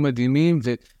נופים מדהימים,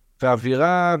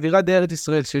 והאווירה די ארץ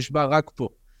ישראל שיש בה רק פה.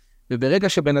 וברגע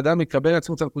שבן אדם יקבל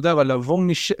עצמו את הנקודה, אבל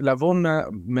לעבור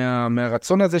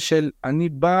מהרצון הזה של אני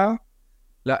בא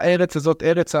לארץ הזאת,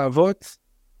 ארץ האבות,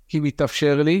 כי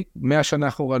מתאפשר לי, 100 שנה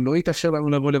אחורה לא יתאפשר לנו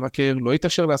לבוא לבקר, לא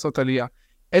יתאפשר לעשות עלייה.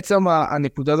 עצם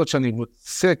הנקודה הזאת שאני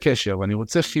רוצה קשר, ואני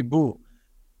רוצה חיבור,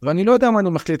 ואני לא יודע מה אני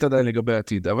מחליט עדיין לגבי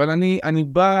העתיד, אבל אני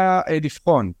בא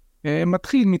לבחון.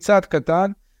 מתחיל מצעד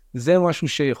קטן, זה משהו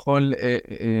שיכול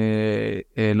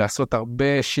לעשות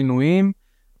הרבה שינויים,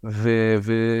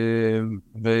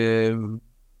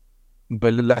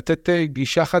 ולתת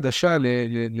גישה חדשה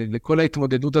לכל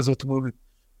ההתמודדות הזאת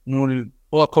מול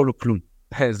או הכל או כלום.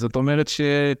 זאת אומרת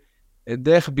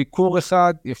שדרך ביקור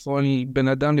אחד יכול בן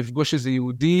אדם לפגוש איזה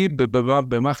יהודי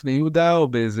במחנה יהודה או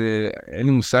באיזה, אין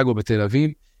לי מושג, או בתל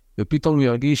אביב, ופתאום הוא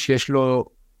ירגיש שיש לו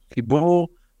חיבור,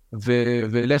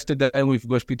 ולך תדע אם הוא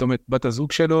יפגוש פתאום את בת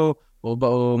הזוג שלו,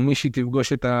 או מישהי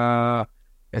תפגוש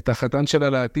את החתן שלה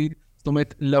לעתיד. זאת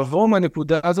אומרת, לבוא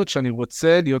מהנקודה הזאת שאני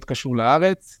רוצה להיות קשור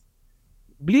לארץ,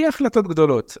 בלי החלטות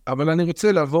גדולות, אבל אני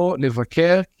רוצה לבוא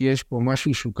לבקר, כי יש פה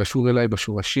משהו שהוא קשור אליי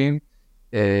בשורשים,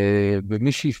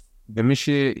 ומי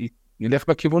שילך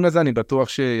בכיוון הזה, אני בטוח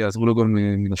שיעזרו לו גם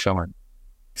מן השמיים.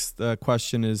 Next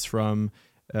question is from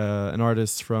an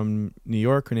artist from New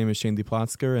York. Her name is Shane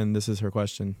Plotzker, and this is her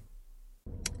question.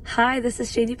 Hi, this is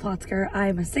Shady Plotzker.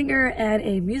 I'm a singer and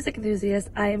a music enthusiast.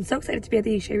 I am so excited to be at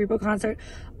the Ishay Ribo concert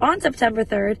on September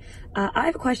 3rd. I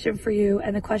have a question for you,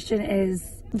 and the question is,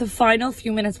 the final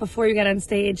few minutes before you get on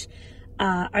stage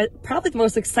are probably the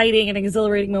most exciting and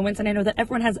exhilarating moments, and I know that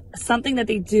everyone has something that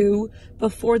they do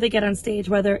before they get on stage,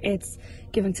 whether it's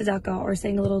giving tzedakah or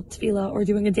saying a little tefillah or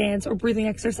doing a dance or breathing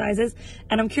exercises,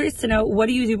 and I'm curious to know, what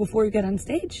do you do before you get on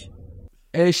stage?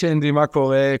 שנדי, מה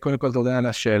קורה? קודם כל תודה על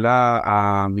השאלה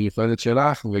המיוחדת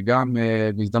שלך, וגם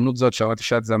בהזדמנות זאת שמעתי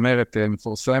שאת זמרת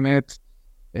מפורסמת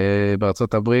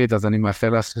בארצות הברית, אז אני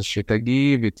מאחל לך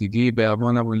שתגיעי ותגיעי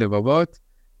בהמון המון לבבות,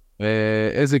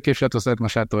 ואיזה כיף שאת עושה את מה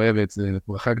שאת אוהבת, זה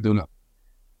ברכה גדולה.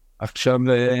 עכשיו,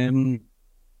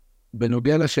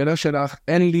 בנוגע לשאלה שלך,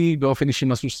 אין לי באופן אישי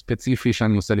משהו ספציפי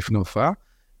שאני עושה לפני הופעה,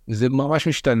 זה ממש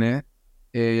משתנה.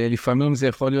 לפעמים זה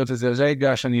יכול להיות איזה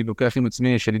רגע שאני לוקח עם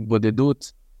עצמי של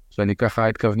התבודדות, שאני ככה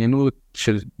התכווננות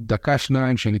של דקה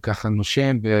שניים, שאני ככה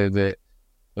נושם,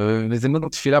 וזה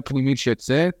מאוד תפילה פנימית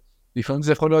שיוצאת. לפעמים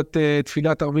זה יכול להיות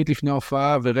תפילת ערבית לפני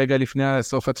ההופעה, ורגע לפני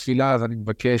סוף התפילה, אז אני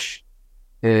מבקש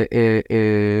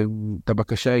את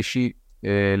הבקשה האישית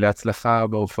להצלחה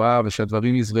בהופעה,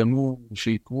 ושהדברים יזרמו,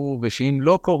 שיקרו, ושאם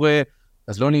לא קורה,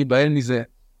 אז לא ניבהל מזה,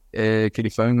 כי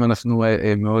לפעמים אנחנו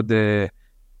מאוד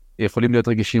יכולים להיות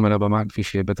רגישים על הבמה, כפי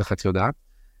שבטח את יודעת.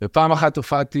 ופעם אחת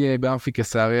הופעתי באמפי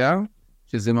קיסריה,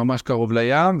 שזה ממש קרוב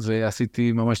לים,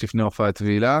 ועשיתי ממש לפני הופעת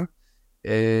טבילה.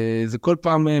 זה כל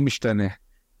פעם משתנה.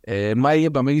 מה יהיה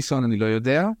במדיסון אני לא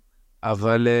יודע,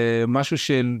 אבל משהו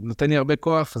שנותן לי הרבה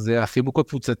כוח, זה החיבוק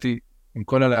הקבוצתי עם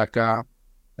כל הלהקה.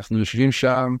 אנחנו יושבים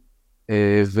שם,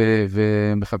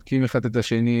 ומחבקים אחד את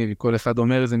השני, וכל אחד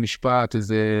אומר איזה משפט,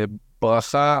 איזה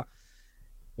ברכה,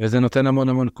 וזה נותן המון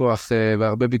המון כוח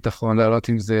והרבה ביטחון לעלות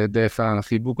עם זה דרך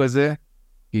החיבוק הזה,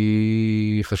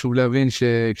 כי חשוב להבין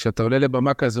שכשאתה עולה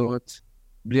לבמה כזאת,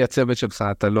 בלי הצוות שלך,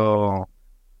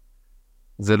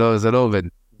 זה לא עובד.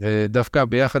 ודווקא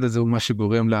ביחד הזה הוא מה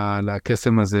שגורם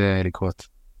לקסם הזה לקרות.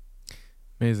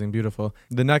 Amazing, beautiful.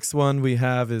 The next one we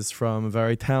have is from a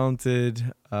very talented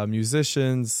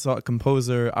musician,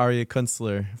 composer, Aryeh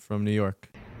Kunstler from New York.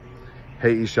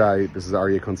 Hey Ishay, this is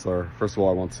Aryeh Kunstler. First of all,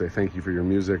 I want to say thank you for your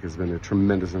music. It's been a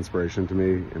tremendous inspiration to me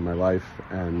in my life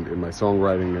and in my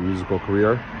songwriting and musical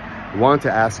career. I wanted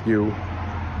to ask you,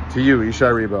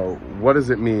 Ishay Ribo, what does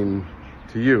it mean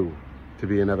to you to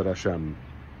be an Eved Hashem?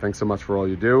 Thanks so much for all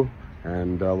you do,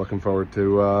 and looking forward to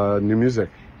new music.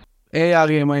 Hey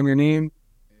אריה, מה העניינים?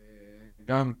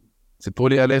 גם סיפרו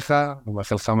לי עליך,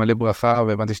 ומאחל לך מלא ברכה,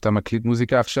 והבנתי שאתה מקליט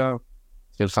מוזיקה עכשיו.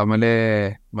 שיהיה לך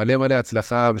מלא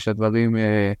הצלחה, ושהדברים,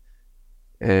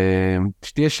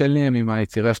 שתהיה שלם עם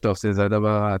היצירה שאתה עושה, זה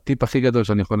הדבר, הטיפ הכי גדול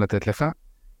שאני יכול לתת לך,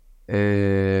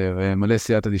 ומלא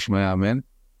סייעתא דשמיא, אמן.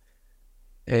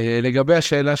 לגבי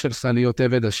השאלה שלך להיות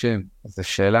עבד השם, זו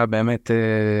שאלה באמת,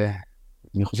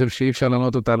 אני חושב שאי אפשר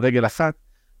לענות אותה על רגל אחת,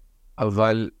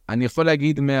 אבל אני יכול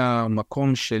להגיד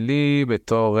מהמקום שלי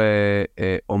בתור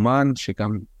אומן,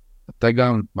 שגם אתה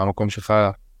גם במקום שלך,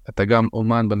 אתה גם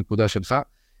אומן בנקודה שלך,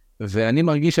 ואני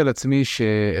מרגיש על עצמי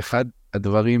שאחד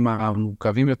הדברים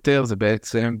המורכבים יותר זה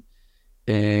בעצם,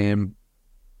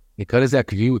 נקרא לזה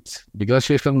הקביעות, בגלל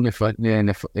שיש לנו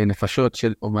נפשות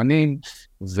של אומנים,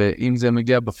 ואם זה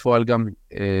מגיע בפועל גם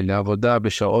לעבודה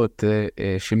בשעות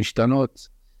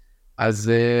שמשתנות,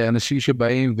 אז אנשים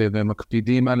שבאים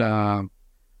ומקפידים על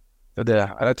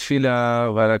על התפילה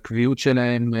ועל הקביעות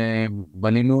שלהם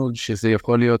בלימוד, שזה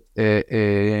יכול להיות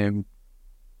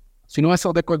אפילו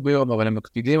 10 דקות ביום, אבל הם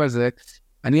מקפידים על זה.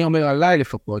 אני אומר עליי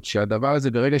לפחות, שהדבר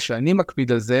הזה, ברגע שאני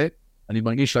מקפיד על זה, אני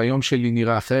מרגיש שהיום שלי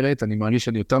נראה אחרת, אני מרגיש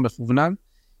שאני יותר מכוונן,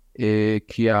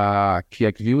 כי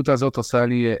הקביעות הזאת עושה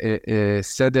לי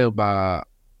סדר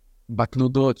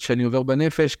בתנודות שאני עובר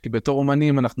בנפש, כי בתור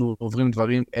אומנים אנחנו עוברים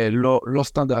דברים לא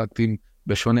סטנדרטיים,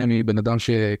 בשונה מבן אדם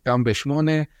שקם ב8,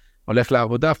 הולך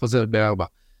לעבודה, חוזר ב4.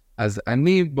 אז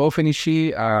אני באופן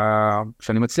אישי,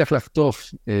 כשאני מצליח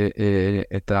לחטוף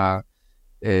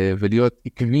ולהיות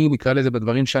עקבי, נקרא לזה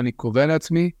בדברים שאני קובע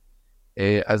לעצמי,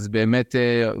 אז באמת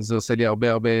זה עושה לי הרבה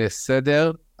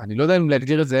סדר. אני לא יודע אם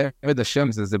להגדיר את זה עבד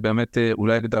השם, זה באמת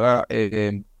אולי הגדרה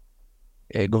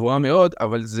גבוהה מאוד,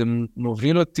 אבל זה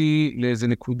מוביל אותי לאיזו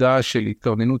נקודה של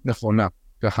התכווננות נכונה,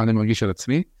 ככה אני מרגיש על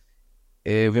עצמי.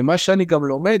 ומה שאני גם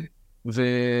לומד,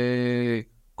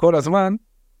 וכל הזמן,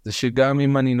 זה שגם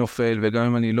אם אני נופל וגם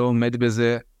אם אני לא עומד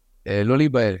בזה, לא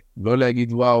להיבהל, לא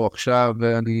להגיד וואו עכשיו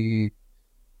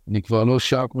אני כבר לא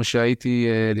שם כמו שהייתי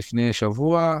לפני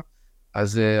שבוע,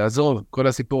 אז עזוב, כל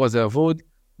הסיפור הזה עבוד,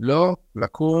 לא,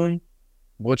 לקום,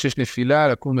 למרות שיש נפילה,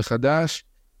 לקום מחדש,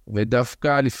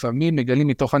 ודווקא לפעמים מגלים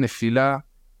מתוך הנפילה,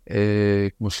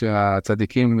 כמו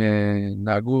שהצדיקים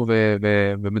נהגו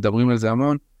ומדברים על זה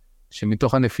המון,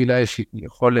 שמתוך הנפילה יש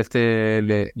יכולת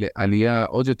לעלייה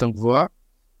עוד יותר גבוהה,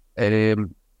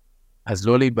 אז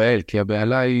לא להיבהל, כי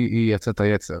הבעלה היא יצאת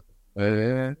היצר.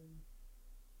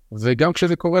 וגם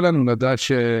כשזה קורה לנו, לדעת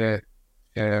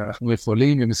שאנחנו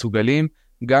יכולים ומסוגלים,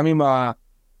 גם אם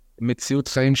המציאות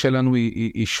חיים שלנו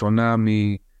היא שונה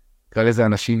נקרא לזה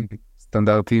אנשים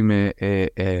סטנדרטיים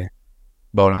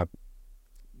בעולם.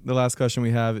 the last question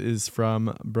we have is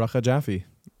from Bracha Jaffe.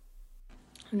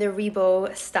 The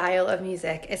Ribo style of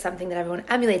music is something that everyone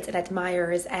emulates and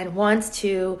admires and wants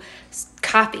to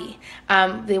copy.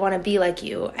 They want to be like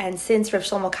you. And since Rav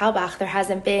Shlomo Carlebach, there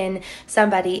hasn't been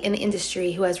somebody in the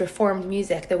industry who has reformed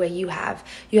music the way you have.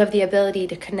 You have the ability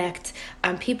to connect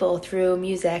people through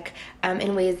music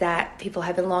in ways that people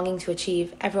have been longing to achieve.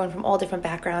 Everyone from all different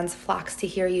backgrounds flocks to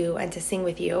hear you and to sing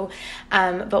with you.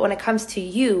 But when it comes to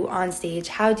you on stage,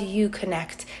 how do you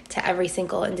connect to every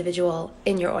single individual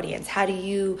in your audience? How do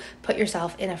you put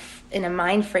yourself in a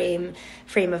mind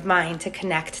frame of mind to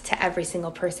connect to every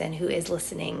single person who is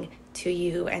listening to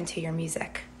you and to your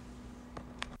music?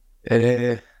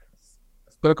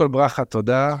 קודם כל ברכה,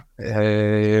 תודה.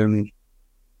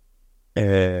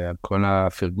 כל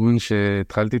הפרגון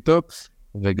שהתחלתי איתו,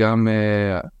 וגם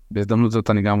בהזדמנות זאת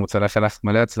אני גם רוצה לאחל לך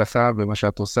מלא הצלחה במה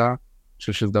שאת עושה. אני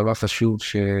חושב שזה דבר חשוב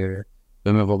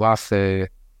שבמבורך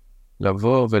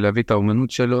לבוא ולהביא את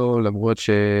האומנות שלו, למרות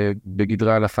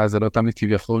שבגדרי ההלכה זה לא תמיד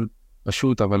כביכול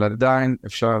פשוט, אבל עדיין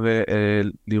אפשר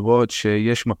לראות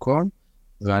שיש מקום,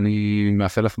 ואני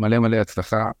מאחל לך מלא מלא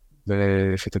הצלחה,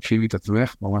 ושתקשיבי את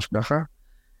עצמך, ממש ככה.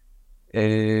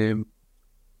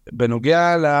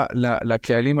 בנוגע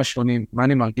לקהלים השונים, מה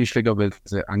אני מרגיש לגבי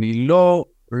זה? אני לא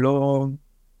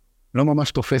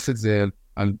ממש תופס את זה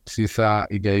על בסיס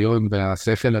ההיגיון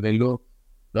והשכל, הרי לא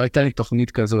הייתה לי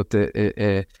תוכנית כזאת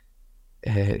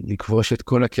לכבוש את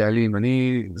כל הקהלים.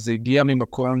 זה הגיע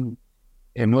ממקום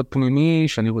מאוד פנימי,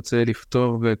 שאני רוצה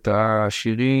לפתור את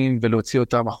השירים ולהוציא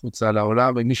אותם החוצה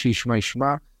לעולם, ומי שישמע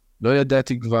ישמע. לא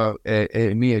ידעתי כבר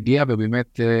מי יגיע,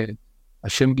 ובאמת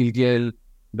השם גלגל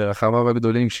ברחמיו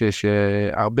הגדולים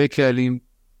שהרבה קהלים,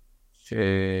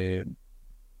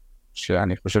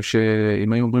 שאני חושב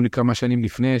שאם היו אומרים לי כמה שנים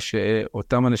לפני,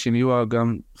 שאותם אנשים יהיו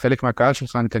גם חלק מהקהל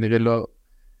שלך, אני כנראה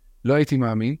לא הייתי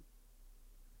מאמין.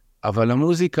 אבל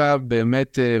המוזיקה,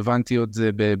 באמת הבנתי את זה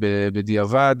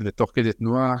בדיעבד, ותוך כדי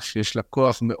תנועה, שיש לה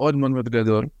כוח מאוד מאוד מאוד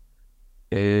גדול,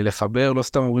 לחבר. לא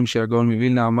סתם אומרים שהגאון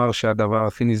מווילנה אמר שהדבר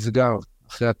הכי נסגר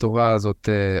אחרי התורה הזאת,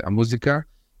 המוזיקה.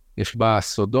 יש בה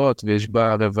סודות ויש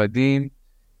בה רבדים,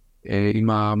 עם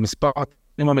המספר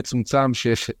המצומצם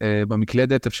שיש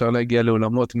במקלדת, אפשר להגיע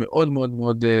לעולמות מאוד מאוד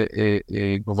מאוד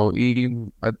גבוהים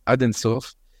עד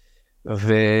אינסוף.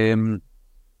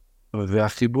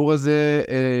 והחיבור הזה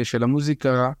של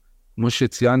המוזיקה, כמו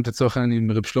שציינת לצורך העניין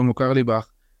עם רב שלמה קרליבך,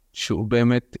 שהוא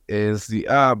באמת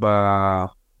זיהה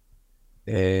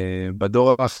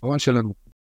בדור האחרון שלנו,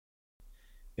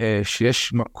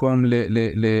 שיש מקום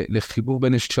לחיבור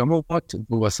בין נשמות,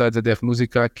 והוא עשה את זה דרך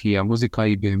מוזיקה, כי המוזיקה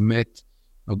היא באמת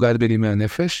נוגעת בנימי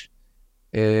הנפש,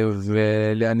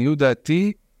 ולעניות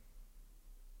דעתי,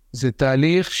 זה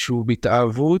תהליך שהוא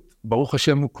בהתאהבות, ברוך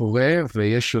השם הוא קורה,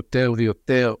 ויש יותר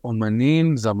ויותר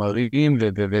אומנים, זמרים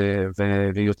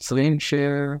ויוצרים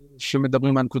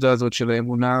שמדברים מהנקודה הזאת של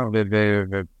האמונה,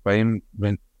 ובאים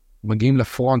ומגיעים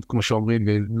לפרונט, כמו שאומרים,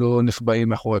 ולא נחבאים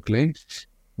מאחורי הקלעים,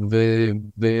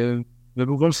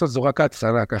 ובכל זאת זו רק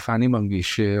ההתחלה, ככה אני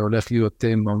מרגיש, שהולך להיות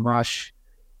ממש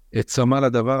צמא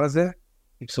לדבר הזה.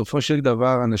 בסופו של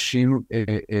דבר, אנשים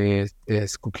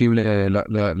זקוקים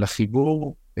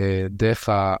לחיבור, דרך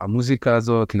המוזיקה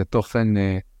הזאת, לתוכן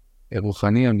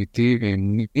רוחני, אמיתי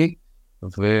ואמוני,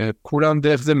 וכולם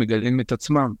דרך זה מגלים את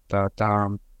עצמם, את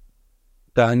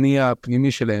האני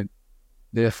הפנימי שלהם,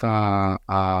 דרך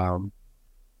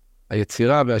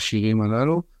היצירה והשירים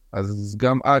הללו. אז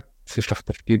גם את, יש לך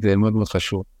תפקיד מאוד מאוד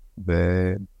חשוב,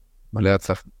 ומלא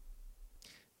הצלחה.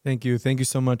 Thank you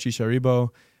so much, Ishay Ribo.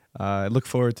 I look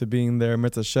forward to being there,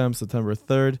 Mirz Hashem, September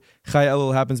 3rd. Chai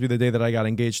Elul happens to be the day that I got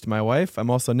engaged to my wife. I'm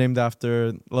also named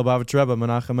after Lubavitch Rebbe,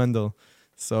 Menachem Mendel.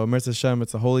 So Mirz Hashem,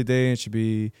 it's a holy day. It should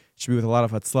be with a lot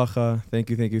of hatzlacha. Thank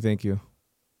you.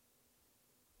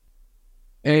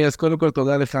 אז קודם כל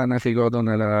תודה לך, נחי גורדון,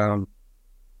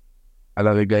 על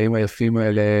הרגעים היפים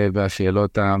האלה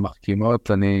והשאלות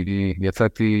המחכימות. אני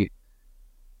יצאתי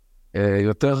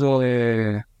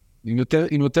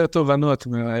עם יותר תובנות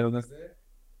מהיום הזה.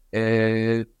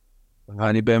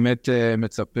 ואני באמת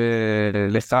מצפה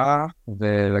לך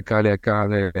ולקהל יקר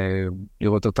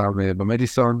לראות אותם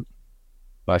במדיסון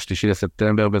ב3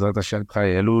 לספטמבר בעזרת השם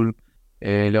חי אלול.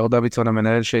 לאור דוידסון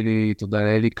המנהל שלי, תודה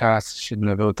לאלי קאס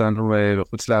שמלווה אותנו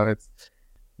בחוץ לארץ,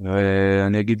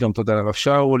 ואני אגיד גם תודה לרב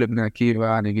שאול, לבני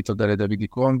עקיבא, אני אגיד תודה לדוידי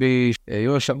קרומבי.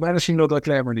 יש הרבה אנשים להודות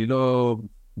להם,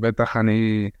 בטח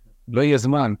לא יהיה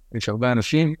זמן, יש הרבה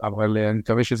אנשים, אבל אני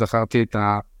מקווה שזכרתי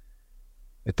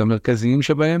את המרכזיים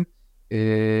שבהם,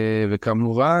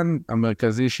 וכמובן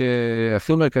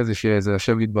הכי מרכזי שזה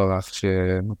השם יתברך,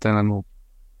 שנותן לנו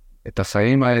את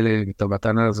החיים האלה, את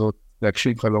המתנה הזאת,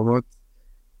 להגשים חלומות,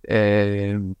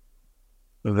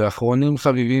 ואחרונים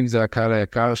חביבים זה הקהל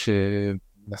היקר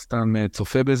שסתם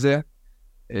צופה בזה,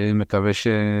 מקווה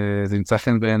שזה ימצא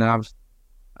חן בעיניו,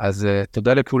 אז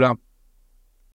תודה לכולם.